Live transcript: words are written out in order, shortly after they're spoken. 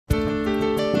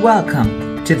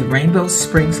Welcome to the Rainbow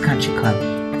Springs Country Club,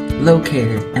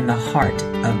 located in the heart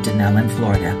of Dunnellon,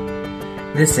 Florida.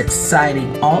 This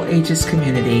exciting all-ages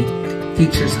community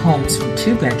features homes from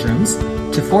 2 bedrooms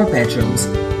to 4 bedrooms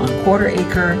on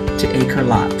quarter-acre to acre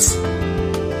lots.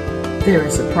 There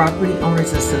is a property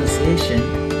owners association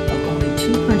of only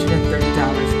 $230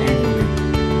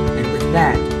 annually, and with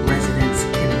that, residents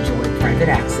can enjoy private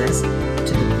access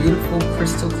to the beautiful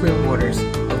crystal clear waters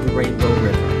of the Rainbow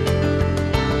River.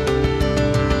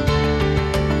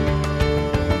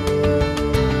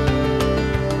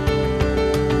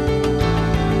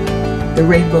 The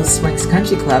Rainbow Springs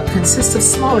Country Club consists of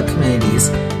smaller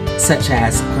communities such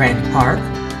as Grant Park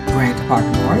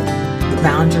North, The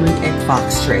Boundary, and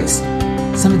Fox Trace.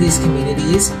 Some of these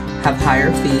communities have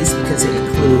higher fees because they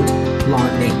include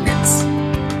lawn maintenance.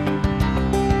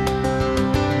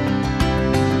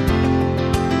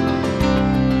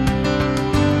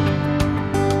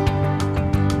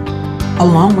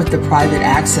 Along with the private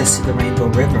access to the Rainbow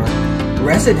River,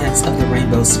 residents of the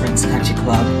Rainbow Springs Country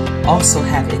Club also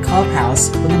have a clubhouse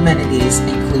with amenities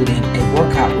including a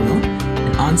workout room,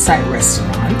 an on-site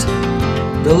restaurant,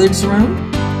 billiards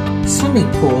room, swimming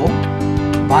pool,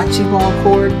 bocce ball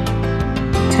court,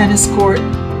 tennis court,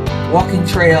 walking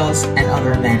trails, and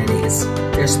other amenities.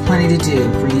 There's plenty to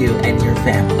do for you and your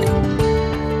family.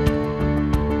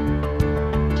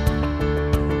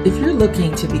 If you're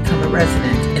looking to become a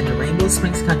resident in the Rainbow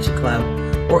Springs Country Club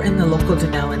or in the local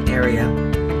Dunnellon area,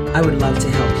 I would love to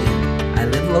help you. I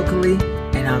live locally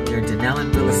and I'm your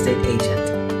Dunnellon real estate agent.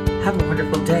 Have a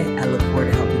wonderful day. I look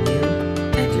forward to helping you.